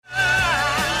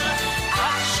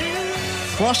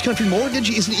Cross Country Mortgage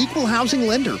is an equal housing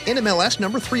lender. NMLS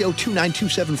number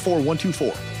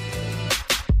 3029274-124.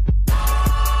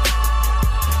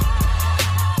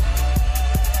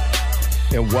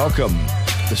 And welcome.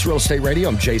 This is Real Estate Radio.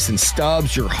 I'm Jason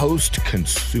Stubbs, your host,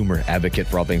 consumer advocate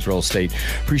for all things real estate.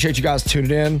 Appreciate you guys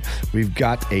tuning in. We've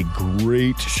got a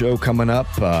great show coming up.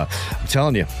 I'm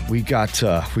telling you, we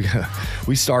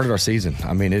started our season.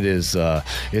 I mean, it's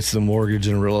the mortgage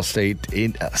and real estate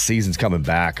season's coming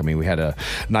back. I mean, we had a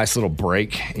nice little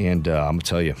break, and I'm gonna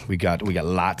tell you, we got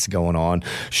lots going on.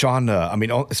 Sean,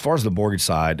 as far as the mortgage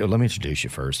side, let me introduce you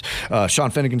first. Sean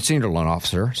Finnegan, senior loan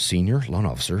officer,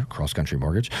 Cross Country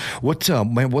Mortgage.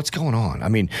 What's going on? I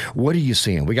mean, what are you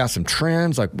seeing? We got some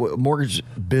trends, like mortgage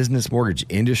business, mortgage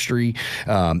industry,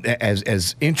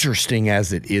 as interesting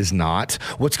as it is not.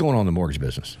 What's going on in the mortgage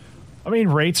business? I mean,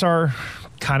 rates are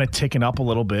kind of ticking up a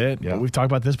little bit. Yeah. We've talked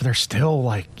about this, but they're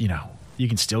still you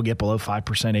can still get below 5%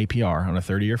 APR on a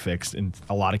 30-year fixed in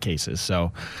a lot of cases.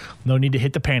 So no need to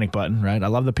hit the panic button, right? I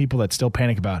love the people that still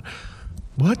panic about,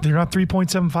 what? They're not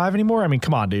 3.75 anymore? I mean,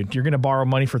 come on, dude. You're going to borrow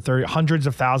money for hundreds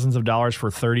of thousands of dollars for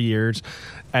 30 years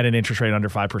at an interest rate under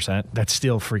 5%. That's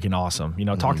still freaking awesome.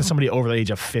 Talk to somebody over the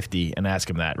age of 50 and ask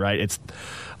them that, right?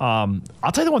 I'll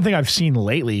tell you the one thing I've seen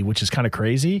lately, which is kind of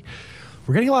crazy.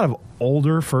 We're getting a lot of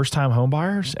older first-time home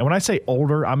buyers. And when I say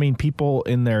older, I mean people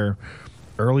in their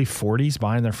early 40s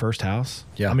buying their first house.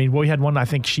 Yeah. I mean, we had one, I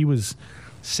think she was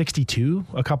 62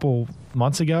 a couple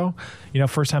months ago,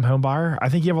 first-time home buyer. I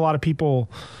think you have a lot of people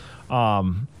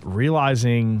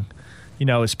realizing,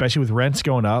 especially with rents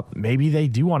going up, maybe they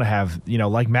do want to have,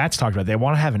 like Matt's talked about, they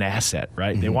want to have an asset,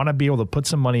 right? Mm-hmm. They want to be able to put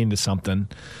some money into something.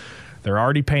 They're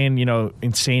already paying,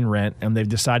 insane rent, and they've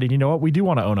decided, we do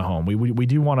want to own a home. We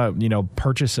do want to,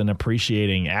 purchase an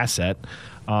appreciating asset,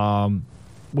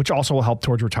 which also will help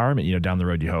towards retirement, down the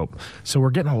road, you hope. So we're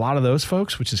getting a lot of those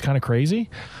folks, which is kind of crazy.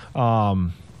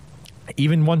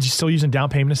 Even ones still using down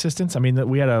payment assistance. I mean,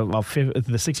 we had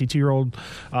the 62-year-old,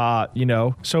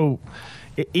 So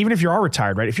even if you are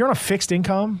retired, right, if you're on a fixed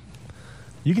income,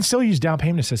 you can still use down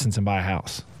payment assistance and buy a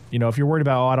house. If you're worried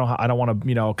about, I don't want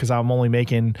to, because I'm only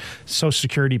making Social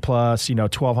Security plus,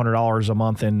 $1,200 a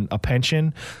month in a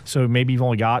pension. So maybe you've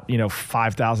only got,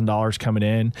 $5,000 coming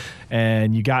in,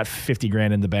 and you got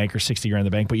 $50,000 in the bank or $60,000 in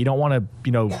the bank, but you don't want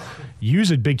to,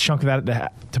 use a big chunk of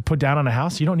that to put down on a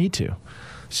house. You don't need to.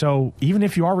 So even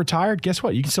if you are retired, guess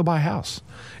what? You can still buy a house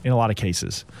in a lot of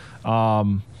cases.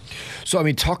 So, I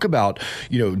mean, talk about,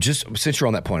 just since you're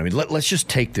on that point, I mean, let's just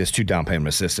take this to down payment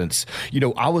assistance.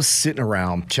 I was sitting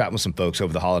around chatting with some folks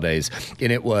over the holidays,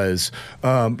 and it was,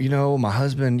 my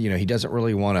husband, he doesn't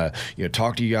really want to,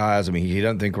 talk to you guys. I mean, he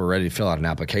doesn't think we're ready to fill out an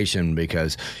application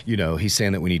because, he's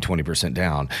saying that we need 20%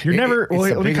 down. You're never,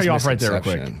 let me cut you off right there real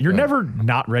quick. You're never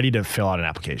not ready to fill out an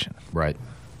application. Right.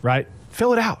 Right?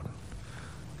 Fill it out.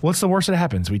 What's the worst that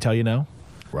happens? We tell you no.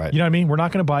 Right. You know what I mean? We're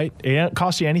not going to bite. It doesn't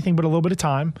cost you anything but a little bit of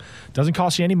time. Doesn't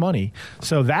cost you any money.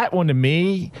 So that one to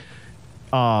me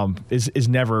is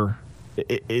never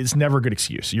a good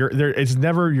excuse. You're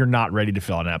not ready to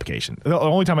fill out an application. The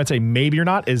only time I'd say maybe you're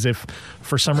not is if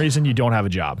for some reason you don't have a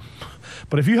job.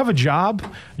 But if you have a job,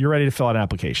 you're ready to fill out an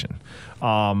application.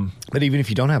 But even if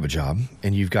you don't have a job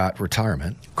and you've got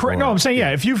retirement. Correct. No, I'm saying,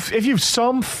 yeah, if you've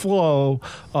some flow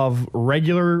of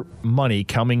regular money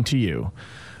coming to you,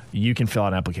 you can fill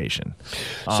out an application.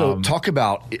 So talk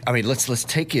about, let's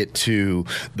take it to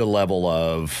the level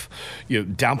of,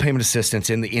 down payment assistance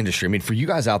in the industry. I mean, for you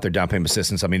guys out there, down payment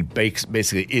assistance,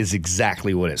 basically is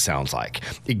exactly what it sounds like.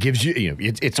 It gives you,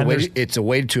 it's a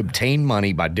way to obtain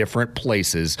money by different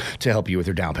places to help you with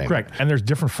your down payment. Correct. And there's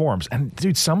different forms. And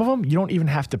dude, some of them you don't even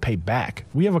have to pay back.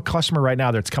 We have a customer right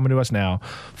now that's coming to us now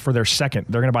for they're going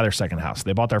to buy their second house.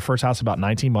 They bought their first house about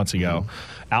 19 months ago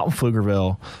out in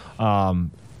Pflugerville.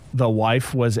 The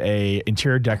wife was a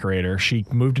interior decorator. She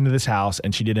moved into this house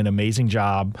and she did an amazing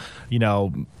job,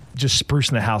 just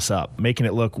sprucing the house up, making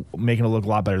it look a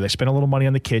lot better. They spent a little money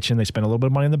on the kitchen. They spent a little bit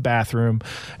of money on the bathroom,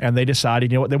 and they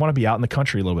decided, they want to be out in the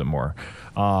country a little bit more.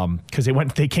 Because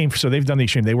so they've done the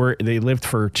extreme. They lived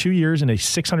for 2 years in a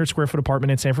 600 square foot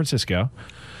apartment in San Francisco.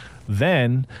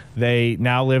 Then they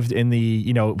now lived in the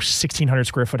 1,600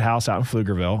 square foot house out in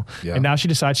Pflugerville, and now she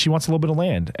decides she wants a little bit of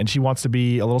land and she wants to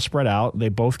be a little spread out. They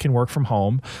both can work from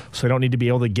home, so they don't need to be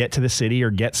able to get to the city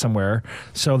or get somewhere.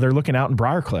 So they're looking out in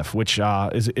Briarcliff, which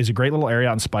is a great little area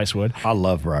out in Spicewood. I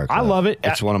love Briarcliff. I love it.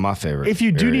 It's one of my favorites. If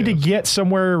you do need to get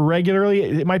somewhere regularly,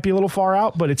 it might be a little far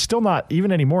out, but it's still not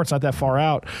even anymore. It's not that far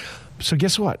out. So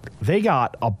guess what? They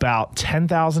got about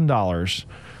 $10,000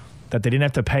 that they didn't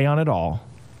have to pay on at all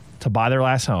to buy their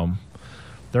last home.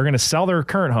 They're going to sell their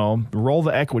current home, roll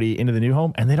the equity into the new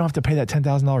home, and they don't have to pay that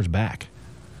 $10,000 back.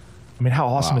 I mean, how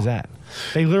awesome is that?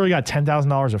 They literally got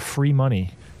 $10,000 of free money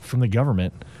from the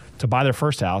government to buy their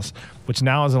first house, which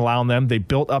now is allowing them. They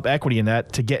built up equity in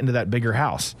that to get into that bigger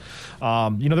house.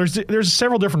 There's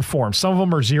several different forms. Some of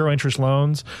them are zero interest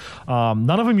loans. None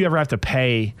of them you ever have to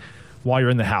pay while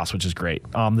you're in the house, which is great.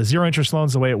 The zero interest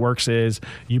loans, the way it works is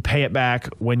you pay it back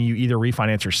when you either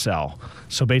refinance or sell.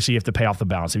 So basically you have to pay off the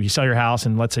balance. If you sell your house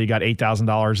and let's say you got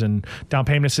 $8,000 in down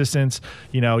payment assistance,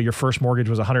 your first mortgage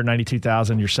was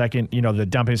 $192,000, your second, the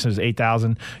down payment assistance is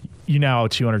 $8,000, you now owe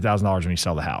 $200,000 when you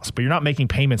sell the house. But you're not making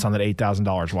payments on that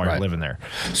 $8,000 while you're living there.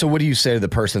 So what do you say to the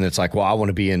person that's like, well, I want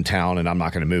to be in town and I'm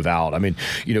not going to move out? I mean,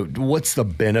 what's the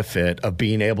benefit of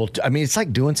being able to, it's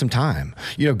like doing some time.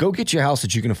 Go get you a house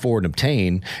that you can afford and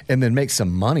obtain and then make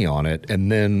some money on it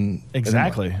and then.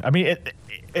 Exactly.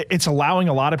 It's allowing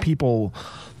a lot of people,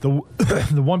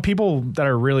 the people that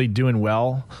are really doing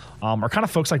well are kind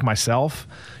of folks like myself.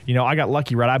 I got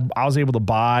lucky, right? I was able to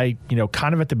buy,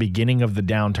 kind of at the beginning of the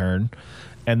downturn,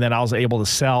 and then I was able to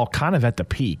sell kind of at the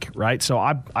peak, right? So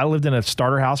I lived in a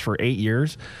starter house for 8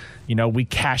 years. We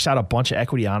cashed out a bunch of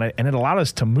equity on it, and it allowed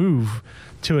us to move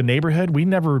to a neighborhood we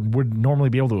never would normally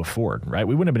be able to afford, right?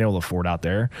 We wouldn't have been able to afford out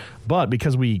there. But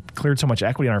because we cleared so much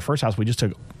equity on our first house, we just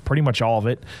took pretty much all of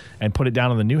it and put it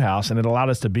down in the new house, and it allowed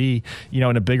us to be, in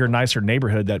a bigger, nicer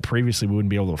neighborhood that previously we wouldn't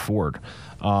be able to afford.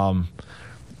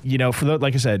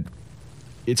 Like I said,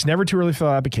 it's never too early for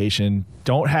the application.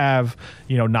 Don't have,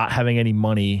 not having any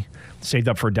money saved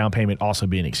up for a down payment also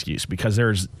be an excuse, because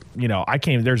there's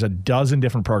a dozen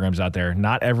different programs out there.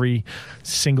 Not every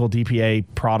single DPA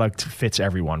product fits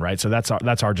everyone, right? So that's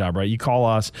our job, right? You call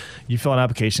us, you fill an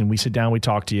application, we sit down, we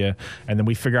talk to you, and then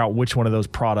we figure out which one of those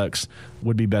products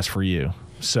would be best for you.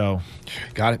 So,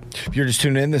 got it. If you're just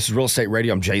tuning in, this is Real Estate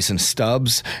Radio. I'm Jason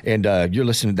Stubbs, and you're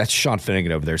listening. That's Sean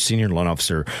Finnegan over there, Senior Loan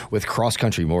Officer with Cross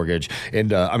Country Mortgage.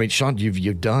 And Sean,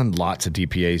 you've done lots of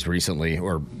DPAs recently,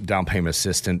 or down payment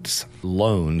assistance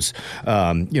loans,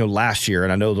 last year,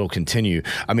 and I know they'll continue.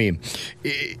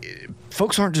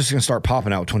 Folks aren't just going to start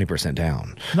popping out 20%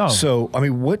 down. No. So,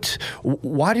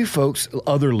 why do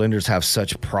other lenders have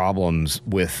such problems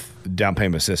with down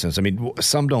payment assistance?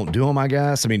 Some don't do them, I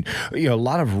guess. A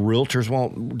lot of realtors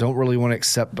don't really want to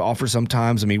accept offers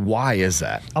sometimes. Why is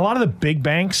that? A lot of the big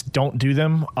banks don't do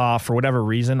them for whatever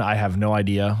reason. I have no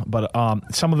idea. But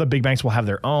some of the big banks will have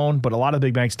their own, but a lot of the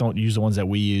big banks don't use the ones that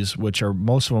we use, which are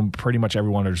most of them, pretty much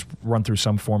everyone is run through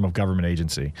some form of government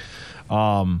agency.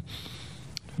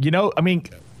 You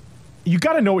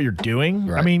got to know what you're doing.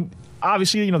 Right.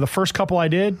 Obviously, the first couple I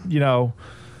did,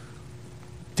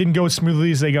 didn't go as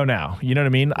smoothly as they go now. You know what I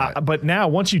mean? Right. But now,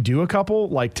 once you do a couple,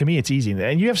 to me, it's easy.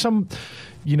 And you have some,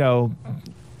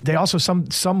 they also,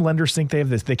 some lenders think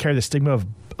they carry the stigma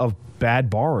of bad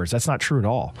borrowers. That's not true at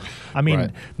all.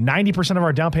 90% of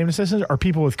our down payment assistants are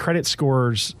people with credit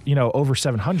scores, over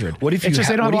 700. What if they don't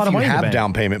have a lot of money? Have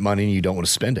down payment money and you don't want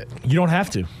to spend it? You don't have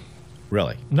to.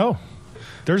 Really? No.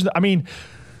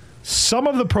 Some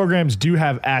of the programs do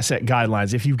have asset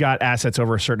guidelines. If you've got assets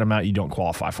over a certain amount, you don't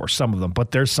qualify for some of them,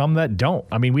 but there's some that don't.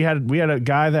 We had a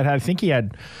guy that I think he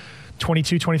had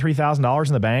 $23,000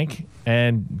 in the bank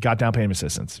and got down payment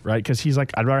assistance, right? Because he's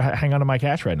like, I'd rather hang on to my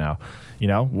cash right now.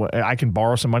 I can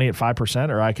borrow some money at 5%,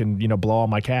 or I can, blow all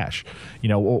my cash.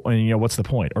 What's the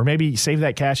point? Or maybe save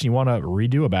that cash and you want to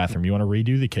redo a bathroom, you want to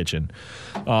redo the kitchen,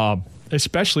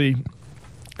 especially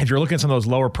if you're looking at some of those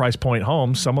lower price point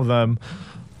homes. Some of them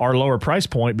are lower price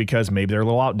point because maybe they're a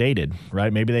little outdated,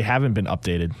 right? Maybe they haven't been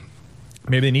updated.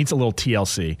 Maybe it needs a little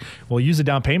TLC. Well, use the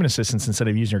down payment assistance instead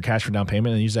of using your cash for down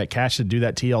payment, and use that cash to do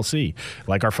that TLC,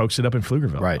 like our folks did up in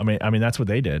Pflugerville. Right. That's what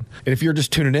they did. And if you're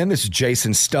just tuning in, this is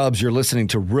Jason Stubbs. You're listening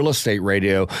to Real Estate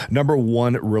Radio,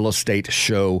 #1 real estate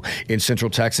show in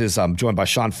Central Texas. I'm joined by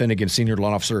Sean Finnegan, Senior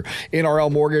Loan Officer,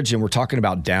 NRL Mortgage, and we're talking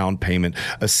about down payment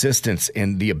assistance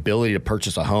and the ability to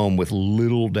purchase a home with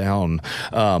little down.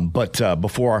 But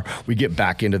before we get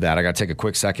back into that, I got to take a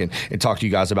quick second and talk to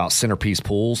you guys about Centerpiece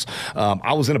Pools.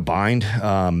 I was in a bind.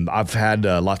 I've had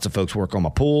lots of folks work on my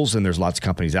pools, and there's lots of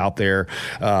companies out there.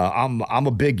 I'm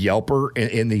a big Yelper,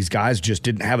 and these guys just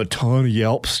didn't have a ton of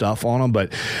Yelp stuff on them.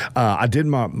 But I did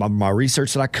my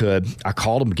research that I could. I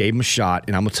called them, gave them a shot,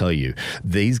 and I'm going to tell you,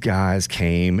 these guys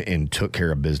came and took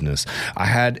care of business. I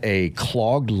had a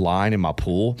clogged line in my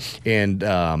pool, and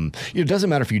it doesn't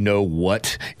matter if you know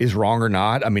what is wrong or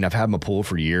not. I've had my pool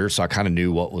for years, so I kind of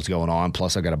knew what was going on.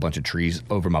 Plus, I got a bunch of trees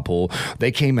over my pool.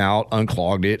 They came out,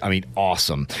 unclogged it.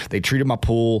 Awesome. They treated my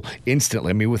pool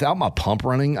instantly. Without my pump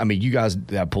running, you guys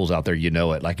that have pools out there, you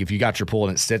know it. Like if you got your pool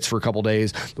and it sits for a couple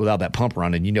days without that pump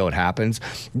running, you know it happens.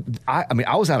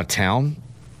 I was out of town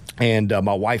And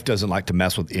my wife doesn't like to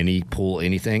mess with any pool,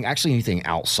 anything. Actually, anything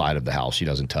outside of the house she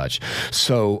doesn't touch.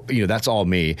 So, that's all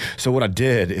me. So what I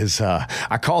did is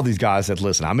I called these guys and said,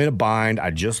 listen, I'm in a bind.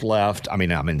 I just left. I'm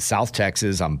in South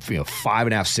Texas. I'm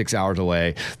 5.5, 6 hours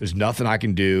away. There's nothing I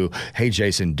can do. Hey,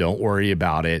 Jason, don't worry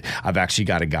about it. I've actually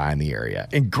got a guy in the area.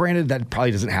 And granted, that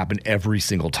probably doesn't happen every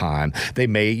single time. They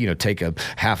may, take a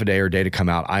half a day or a day to come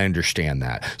out. I understand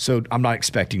that. So I'm not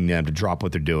expecting them to drop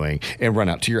what they're doing and run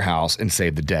out to your house and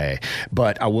save the day.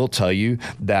 But I will tell you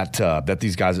that that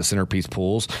these guys at Centerpiece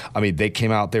Pools, they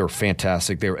came out, they were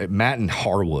fantastic. They were Matt and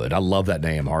Harwood. I love that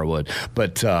name, Harwood.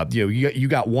 But you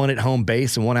got one at home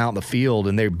base and one out in the field,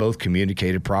 and they both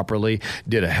communicated properly,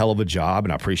 did a hell of a job,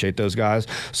 and I appreciate those guys.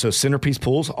 So Centerpiece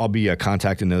Pools, I'll be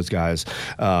contacting those guys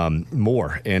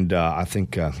more, and I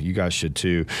think you guys should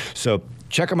too. So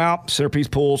check them out, Centerpiece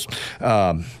Pools,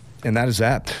 and that is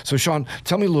that. So Sean,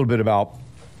 tell me a little bit about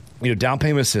down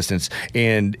payment assistance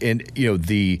and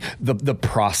the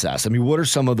process. What are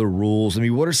some of the rules?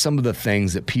 What are some of the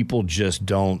things that people just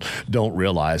don't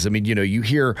realize? You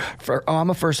hear, I'm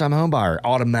a first-time home buyer.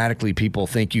 Automatically, people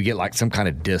think you get like some kind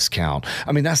of discount.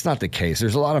 That's not the case.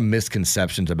 There's a lot of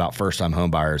misconceptions about first-time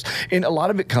home buyers, and a lot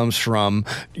of it comes from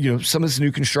some of this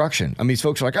new construction. These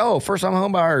folks are like, oh, first-time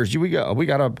home buyers, we're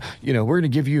going to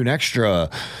give you an extra,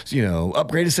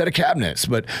 upgraded set of cabinets.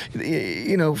 But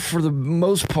for the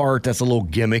most part, that's a little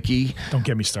gimmicky. Don't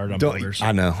get me started on builders.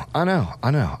 I know.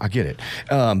 I get it.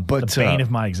 But the bane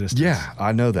of my existence. Yeah,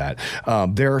 I know that.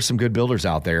 There are some good builders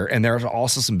out there, and there's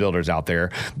also some builders out there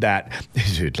that,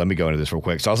 dude, let me go into this real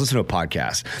quick. So I was listening to a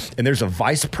podcast, and there's a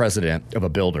vice president of a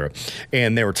builder,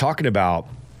 and they were talking about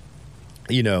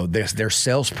their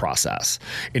sales process.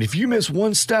 And if you miss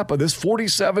one step of this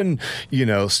 47,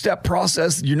 step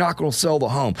process, you're not going to sell the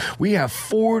home. We have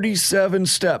 47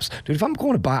 steps. Dude, if I'm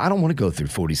going to buy, I don't want to go through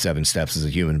 47 steps as a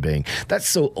human being. That's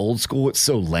so old school. It's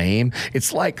so lame.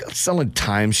 It's like selling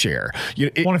timeshare.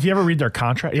 If you ever read their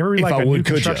contract, you ever read like a new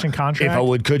construction contract? If I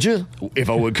would, could you? If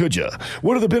I would, could you?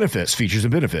 What are the benefits, features,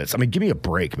 and benefits? Give me a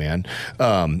break, man.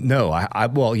 No,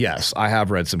 well, yes, I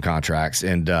have read some contracts,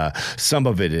 and some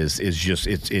of it is just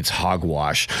it's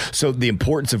hogwash. So the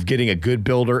importance of getting a good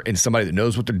builder and somebody that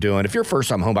knows what they're doing. If you're a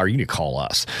first-time home buyer, you need to call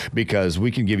us because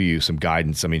we can give you some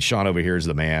guidance. Sean over here is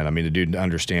the man. The dude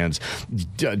understands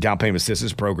down payment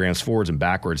assistance programs forwards and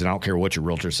backwards, and I don't care what your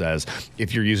realtor says.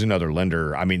 If you're using another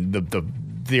lender,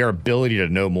 their ability to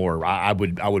know more, I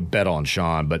would bet on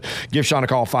Sean. But give Sean a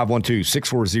call,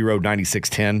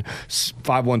 512-640-9610,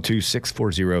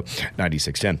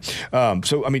 512-640-9610.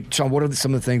 So, Sean, what are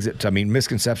some of the things that,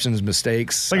 misconceptions, mistakes?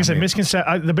 Like I said,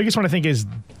 the biggest one I think is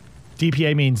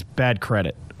DPA means bad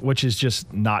credit, which is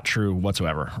just not true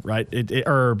whatsoever, right?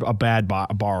 Or a bad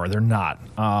borrower. They're not.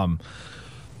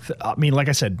 Like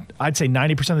I said, I'd say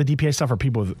 90% of the DPA stuff are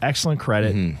people with excellent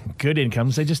credit, good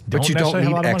incomes. They just don't necessarily have a lot of money. But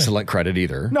you don't need excellent credit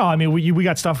either. No, we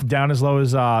got stuff down as low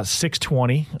as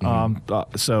 620.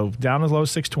 So down as low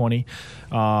as 620.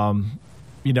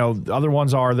 Other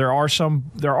ones there are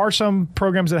some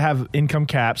programs that have income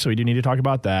caps, so we do need to talk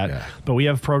about that. Yeah. But we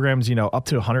have programs, up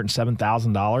to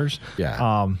 $107,000.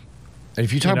 Yeah. And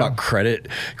if you talk about credit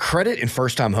in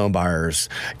first-time home buyers,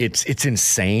 it's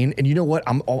insane. And you know what?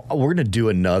 We're going to do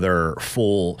another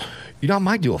full. I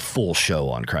might do a full show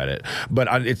on credit, but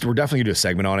we're definitely going to do a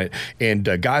segment on it.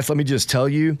 And guys, let me just tell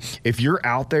you, if you're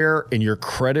out there and your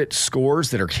credit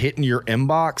scores that are hitting your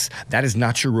inbox, that is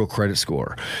not your real credit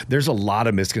score. There's a lot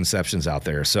of misconceptions out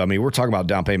there. So, we're talking about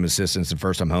down payment assistance and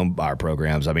first-time home buyer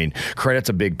programs. Credit's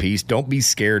a big piece. Don't be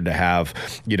scared to have,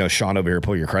 Sean over here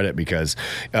pull your credit because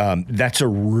that's a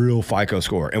real FICO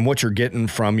score. And what you're getting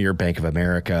from your Bank of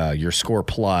America, your Score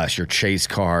Plus, your Chase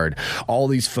card, all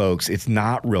these folks, it's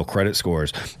not real credit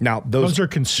scores. Now, those are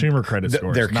consumer credit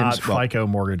scores, not FICO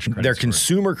mortgage credit they're scores.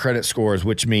 Consumer credit scores,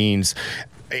 which means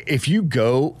if you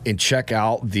go and check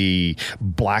out the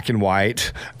black and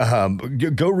white,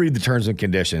 go read the terms and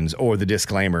conditions or the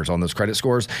disclaimers on those credit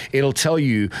scores. It'll tell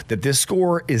you that this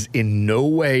score is in no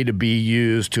way to be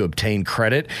used to obtain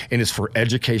credit and is for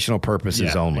educational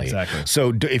purposes only. Exactly.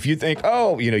 So if you think,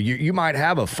 you might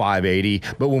have a 580,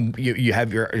 but when you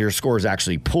have your scores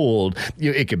actually pulled,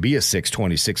 it could be a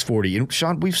 620, 640. And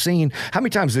Sean, we've seen, how many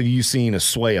times have you seen a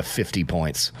sway of 50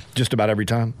 points? Just about every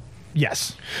time?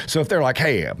 Yes. So if they're like,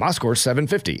 hey, my score's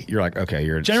 750, you're like, okay,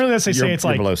 you're generally they say it's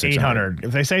like 800.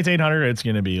 If they say it's 800, it's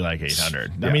going to be like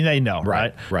 800. Yeah. They know,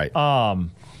 right? Right.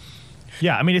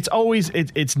 Yeah, it's always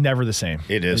it's never the same.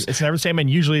 It is. It's never the same, and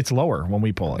usually it's lower when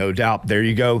we pull it. No doubt. There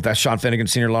you go. That's Sean Finnegan,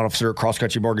 Senior Loan Officer at Cross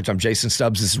Country Mortgage. I'm Jason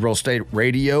Stubbs. This is Real Estate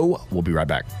Radio. We'll be right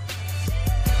back.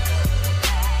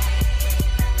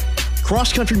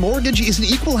 Cross Country Mortgage is an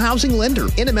equal housing lender.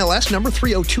 NMLS number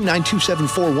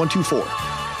 3029274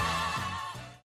 124.